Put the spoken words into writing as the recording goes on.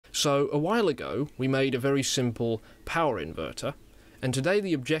So a while ago we made a very simple power inverter, and today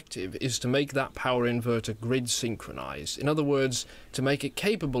the objective is to make that power inverter grid synchronized. In other words, to make it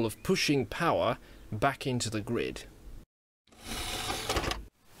capable of pushing power back into the grid.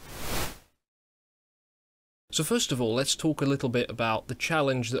 So first of all, let's talk a little bit about the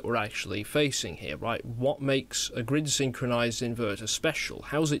challenge that we're actually facing here, right? What makes a grid synchronized inverter special?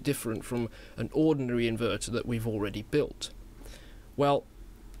 How's it different from an ordinary inverter that we've already built? Well,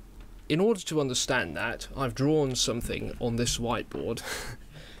 in order to understand that, I've drawn something on this whiteboard.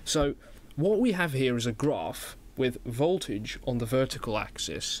 So what we have here is a graph with voltage on the vertical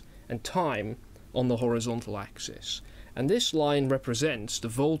axis and time on the horizontal axis. And this line represents the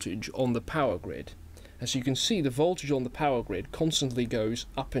voltage on the power grid. As you can see, the voltage on the power grid constantly goes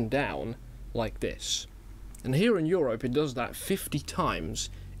up and down like this. And here in Europe it does that 50 times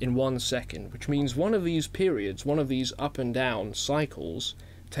in 1 second, which means one of these periods, one of these up and down cycles,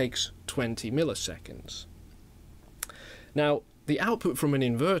 takes 20 milliseconds. Now, the output from an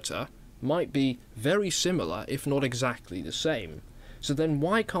inverter might be very similar, if not exactly the same. So then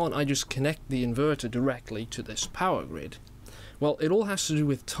why can't I just connect the inverter directly to this power grid? Well, it all has to do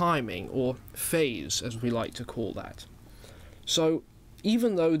with timing, or phase as we like to call that. So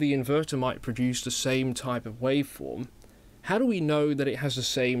even though the inverter might produce the same type of waveform, how do we know that it has the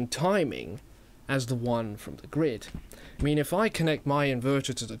same timing as the one from the grid? I mean, if I connect my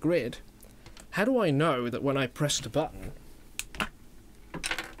inverter to the grid, how do I know that when I press the button,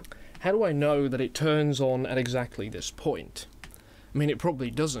 how do I know that it turns on at exactly this point? I mean, it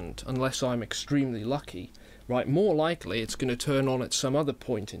probably doesn't, unless I'm extremely lucky, right? More likely it's going to turn on at some other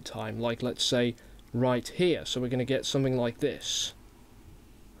point in time, like let's say right here, so we're going to get something like this.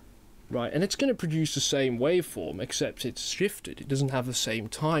 Right, and it's going to produce the same waveform, except it's shifted, it doesn't have the same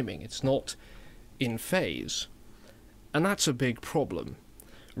timing, it's not in phase. And that's a big problem,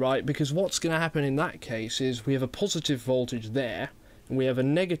 right? Because what's going to happen in that case is we have a positive voltage there, and we have a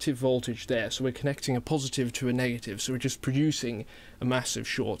negative voltage there, so we're connecting a positive to a negative, so we're just producing a massive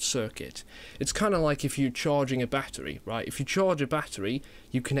short circuit. It's kind of like if you're charging a battery, right? If you charge a battery,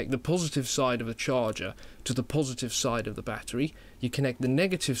 you connect the positive side of the charger to the positive side of the battery, you connect the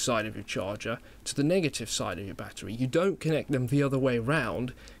negative side of your charger to the negative side of your battery. You don't connect them the other way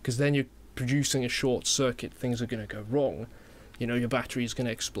around, because then you're producing a short circuit, things are going to go wrong. You know, your battery is going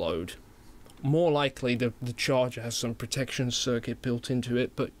to explode. More likely the charger has some protection circuit built into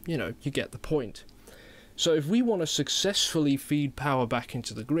it, but you know, you get the point. So if we want to successfully feed power back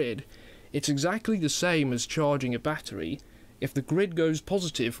into the grid, it's exactly the same as charging a battery. If the grid goes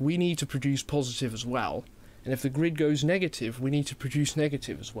positive, we need to produce positive as well. And if the grid goes negative, we need to produce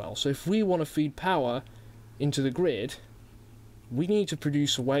negative as well. So if we want to feed power into the grid, we need to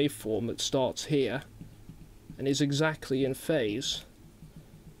produce a waveform that starts here and is exactly in phase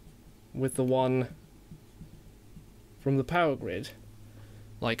with the one from the power grid,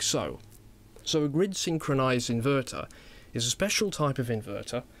 like so. So a grid synchronized inverter is a special type of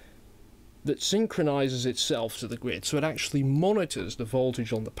inverter that synchronizes itself to the grid, so it actually monitors the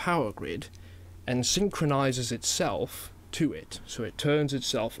voltage on the power grid and synchronizes itself to it, so it turns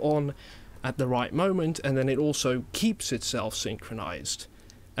itself on at the right moment, and then it also keeps itself synchronized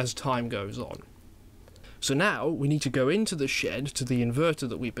as time goes on. So now we need to go into the shed to the inverter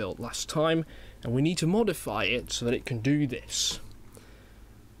that we built last time, and we need to modify it so that it can do this.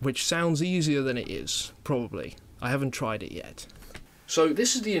 Which sounds easier than it is, probably. I haven't tried it yet. So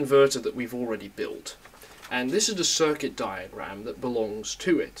this is the inverter that we've already built, and this is the circuit diagram that belongs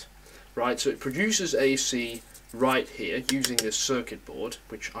to it. Right, so it produces AC right here using this circuit board,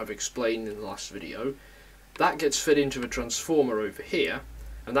 which I've explained in the last video. That gets fed into a transformer over here,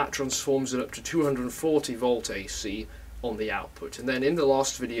 and that transforms it up to 240 volt AC on the output. And then in the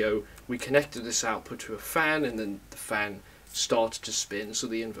last video we connected this output to a fan, and then the fan started to spin, so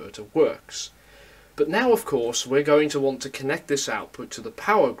the inverter works. But now of course we're going to want to connect this output to the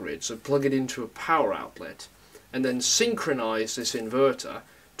power grid, so plug it into a power outlet and then synchronize this inverter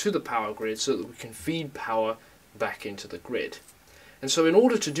to the power grid so that we can feed power back into the grid. And so in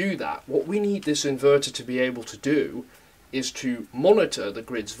order to do that, what we need this inverter to be able to do is to monitor the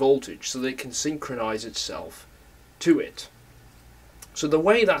grid's voltage so that it can synchronize itself to it. So the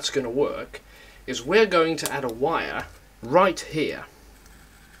way that's going to work is we're going to add a wire right here.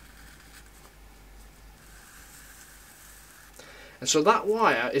 And so that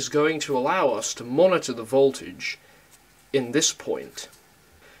wire is going to allow us to monitor the voltage in this point.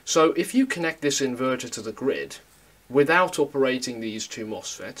 So if you connect this inverter to the grid without operating these two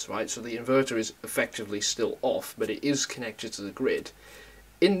MOSFETs, right, so the inverter is effectively still off, but it is connected to the grid,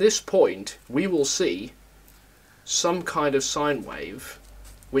 in this point we will see some kind of sine wave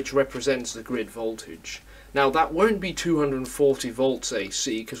which represents the grid voltage. Now that won't be 240 volts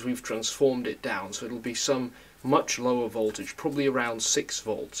AC because we've transformed it down, so it'll be some much lower voltage, probably around 6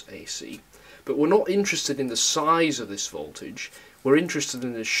 volts AC. But we're not interested in the size of this voltage, we're interested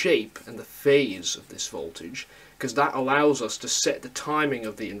in the shape and the phase of this voltage, because that allows us to set the timing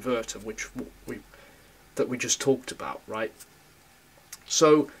of the inverter, that we just talked about, right?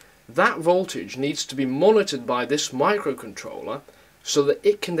 So that voltage needs to be monitored by this microcontroller so that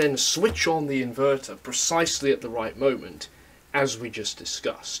it can then switch on the inverter precisely at the right moment, as we just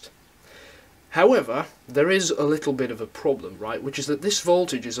discussed. However, there is a little bit of a problem, right, which is that this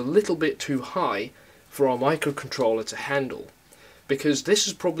voltage is a little bit too high for our microcontroller to handle, because this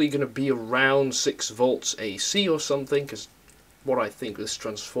is probably going to be around 6 volts AC or something, because what I think this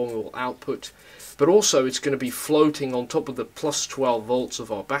transformer will output, but also it's going to be floating on top of the plus 12 volts of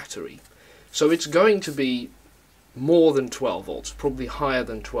our battery. So it's going to be more than 12 volts, probably higher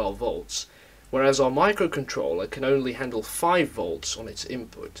than 12 volts, whereas our microcontroller can only handle 5 volts on its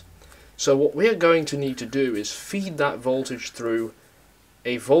input. So what we're going to need to do is feed that voltage through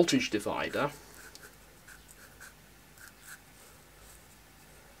a voltage divider.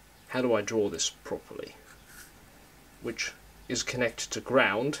 How do I draw this properly? Which is connected to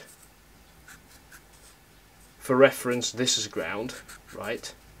ground. For reference, this is ground,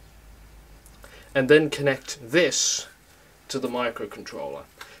 right? And then connect this to the microcontroller.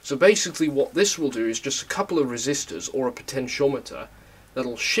 So basically what this will do is just a couple of resistors or a potentiometer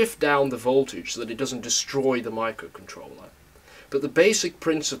that'll shift down the voltage so that it doesn't destroy the microcontroller. But the basic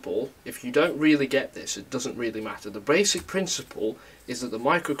principle, if you don't really get this, it doesn't really matter. The basic principle is that the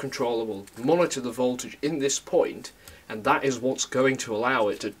microcontroller will monitor the voltage in this point, and that is what's going to allow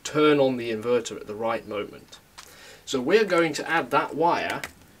it to turn on the inverter at the right moment. So we're going to add that wire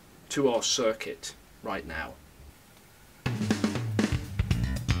to our circuit right now.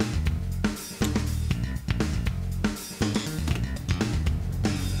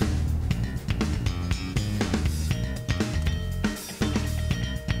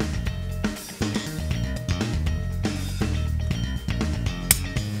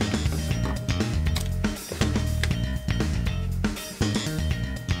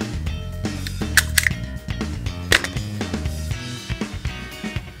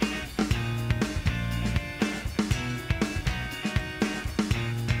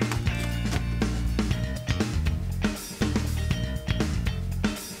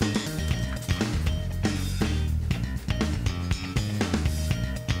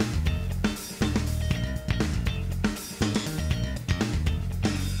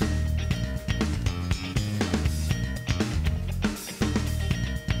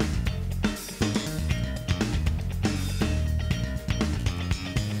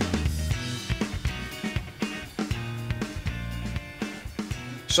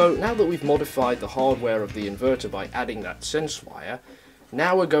 So now that we've modified the hardware of the inverter by adding that sense wire,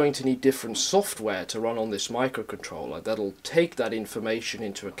 now we're going to need different software to run on this microcontroller that'll take that information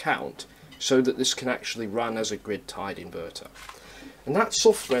into account so that this can actually run as a grid-tied inverter. And that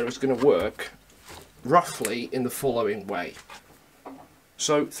software is going to work roughly in the following way.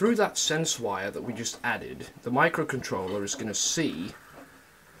 So through that sense wire that we just added, the microcontroller is going to see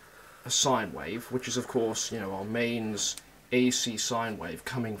a sine wave, which is of course, our mains AC sine wave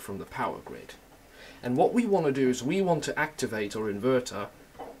coming from the power grid. And what we want to do is we want to activate our inverter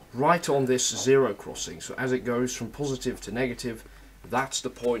right on this zero crossing. So as it goes from positive to negative, that's the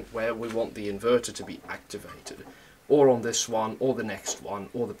point where we want the inverter to be activated. Or on this one, or the next one,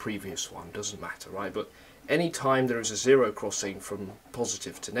 or the previous one, doesn't matter, right? But any time there is a zero crossing from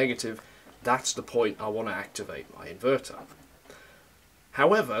positive to negative, that's the point I want to activate my inverter.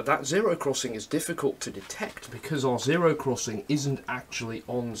 However, that zero crossing is difficult to detect because our zero crossing isn't actually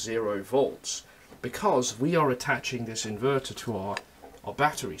on 0 volts, because we are attaching this inverter to our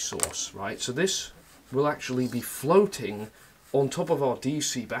battery source, right? So this will actually be floating on top of our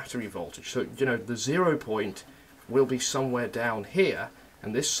DC battery voltage. So, the 0 point will be somewhere down here,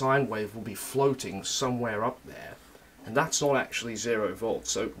 and this sine wave will be floating somewhere up there. And that's not actually 0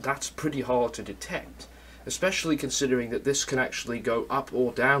 volts, so that's pretty hard to detect. Especially considering that this can actually go up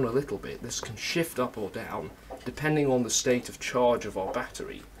or down a little bit. This can shift up or down depending on the state of charge of our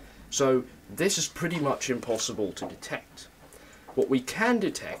battery. So this is pretty much impossible to detect. What we can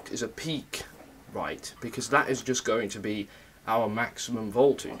detect is a peak, right? Because that is just going to be our maximum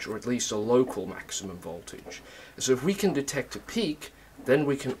voltage, or at least a local maximum voltage. So if we can detect a peak, then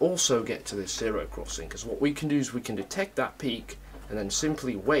we can also get to this zero crossing, because what we can do is we can detect that peak and then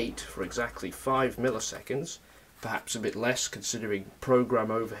simply wait for exactly 5 milliseconds, perhaps a bit less considering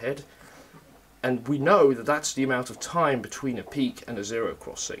program overhead, And we know that that's the amount of time between a peak and a zero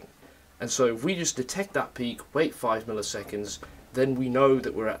crossing. And so if we just detect that peak, wait 5 milliseconds, then we know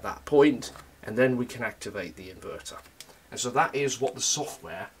that we're at that point, and then we can activate the inverter. And so that is what the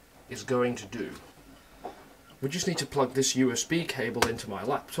software is going to do. We just need to plug this USB cable into my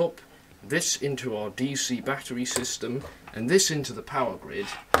laptop, this into our DC battery system, and this into the power grid,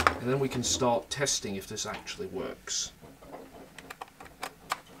 and then we can start testing if this actually works.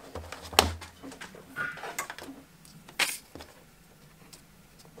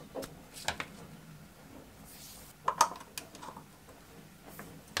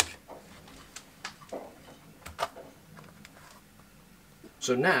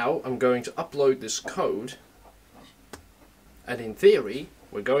 So now I'm going to upload this code, and in theory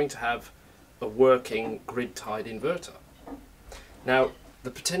we're going to have a working grid-tied inverter. Now the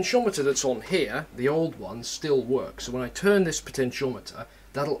potentiometer that's on here, the old one, still works. So when I turn this potentiometer,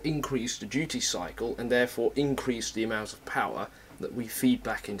 that'll increase the duty cycle and therefore increase the amount of power that we feed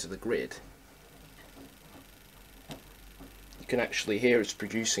back into the grid. You can actually hear it's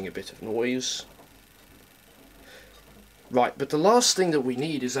producing a bit of noise. Right, but the last thing that we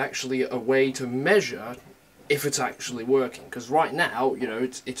need is actually a way to measure if it's actually working, because right now, you know,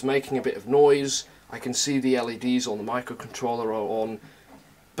 it's making a bit of noise. I can see the LEDs on the microcontroller are on,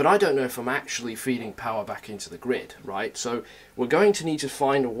 but I don't know if I'm actually feeding power back into the grid, right? So we're going to need to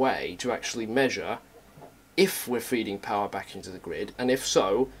find a way to actually measure if we're feeding power back into the grid, and if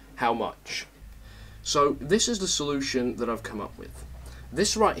so, how much. So this is the solution that I've come up with.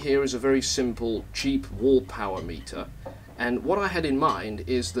 This right here is a very simple, cheap wall power meter. And what I had in mind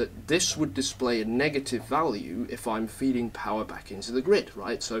is that this would display a negative value if I'm feeding power back into the grid,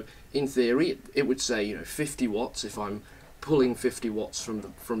 right? So in theory, it would say, you know, 50 watts if I'm pulling 50 watts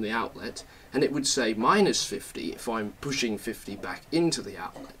from the outlet, and it would say minus 50 if I'm pushing 50 back into the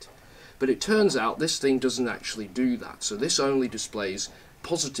outlet. But it turns out this thing doesn't actually do that. So this only displays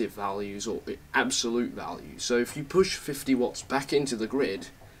positive values or absolute values. So if you push 50 watts back into the grid,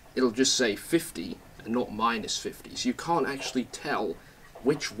 it'll just say 50 and not minus 50. So you can't actually tell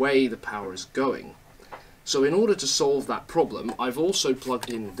which way the power is going. So in order to solve that problem, I've also plugged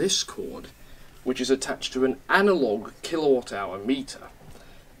in this cord, which is attached to an analog kilowatt hour meter.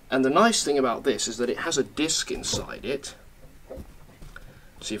 And the nice thing about this is that it has a disc inside it.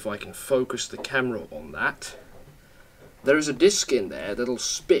 See if I can focus the camera on that. There is a disc in there that'll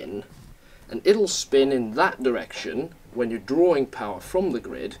spin, and it'll spin in that direction when you're drawing power from the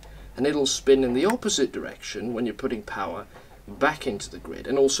grid, and it'll spin in the opposite direction when you're putting power back into the grid.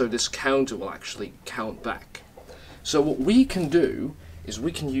 And also this counter will actually count back. So what we can do is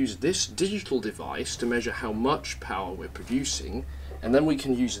we can use this digital device to measure how much power we're producing, and then we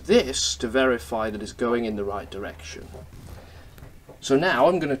can use this to verify that it's going in the right direction. So now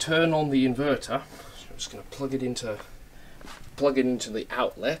I'm going to turn on the inverter. So I'm just going to plug it into the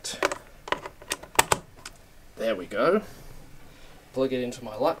outlet. There we go. Plug it into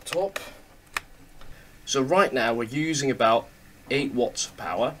my laptop. So right now we're using about 8 watts of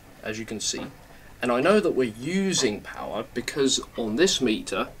power, as you can see. And I know that we're using power because on this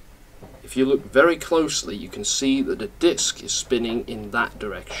meter, if you look very closely, you can see that the disc is spinning in that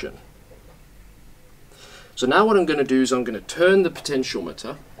direction. So now what I'm going to do is I'm going to turn the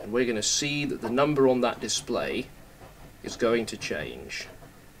potentiometer, and we're going to see that the number on that display is going to change.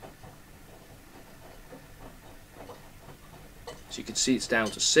 So you can see it's down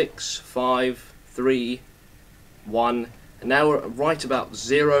to 6, 5, 3, 1, and now we're right about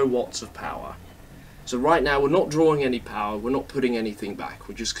 0 watts of power. So right now we're not drawing any power, we're not putting anything back,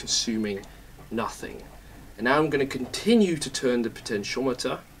 we're just consuming nothing. And now I'm going to continue to turn the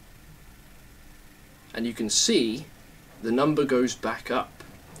potentiometer, and you can see the number goes back up.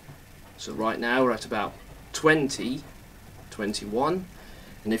 So right now we're at about 20, 21,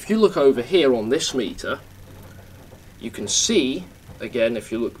 and if you look over here on this meter, you can see, again,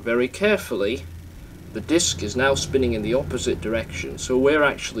 if you look very carefully, the disc is now spinning in the opposite direction. So we're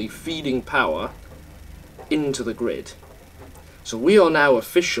actually feeding power into the grid. So we are now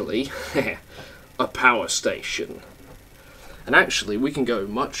officially a power station. And actually we can go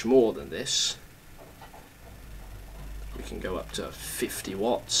much more than this. We can go up to 50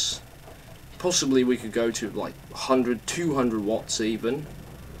 watts. Possibly we could go to like 100, 200 watts even.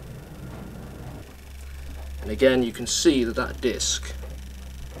 And again, you can see that that disc,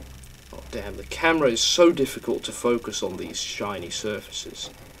 oh damn, the camera is so difficult to focus on these shiny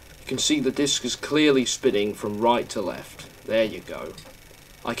surfaces. You can see the disc is clearly spinning from right to left. There you go.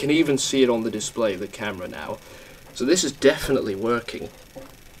 I can even see it on the display of the camera now. So this is definitely working.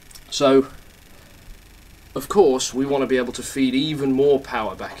 So, of course, we want to be able to feed even more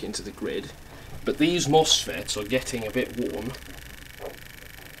power back into the grid. But these MOSFETs are getting a bit warm.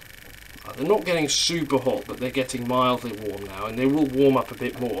 They're not getting super hot, but they're getting mildly warm now, and they will warm up a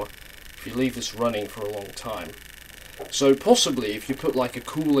bit more if you leave this running for a long time. So possibly if you put like a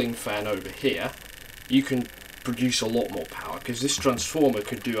cooling fan over here, you can produce a lot more power, because this transformer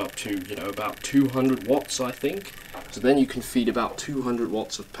could do up to, you know, about 200 watts, I think. So then you can feed about 200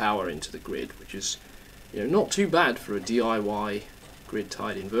 watts of power into the grid, which is, you know, not too bad for a DIY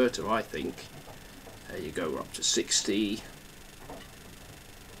grid-tied inverter, I think. There you go, we're up to 60,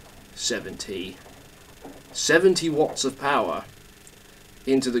 70 watts of power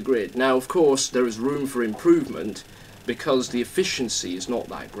into the grid. Now, of course, there is room for improvement because the efficiency is not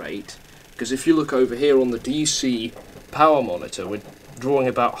that great. Because if you look over here on the DC power monitor, we're drawing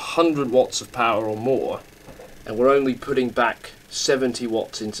about 100 watts of power or more, and we're only putting back 70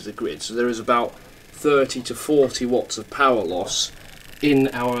 watts into the grid. So there is about 30 to 40 watts of power loss in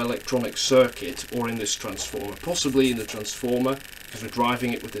our electronic circuit, or in this transformer, possibly in the transformer, because we're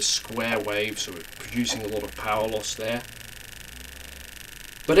driving it with this square wave, so we're producing a lot of power loss there.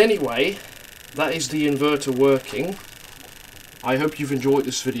 But anyway, that is the inverter working. I hope you've enjoyed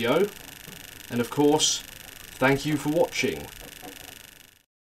this video, and of course, thank you for watching.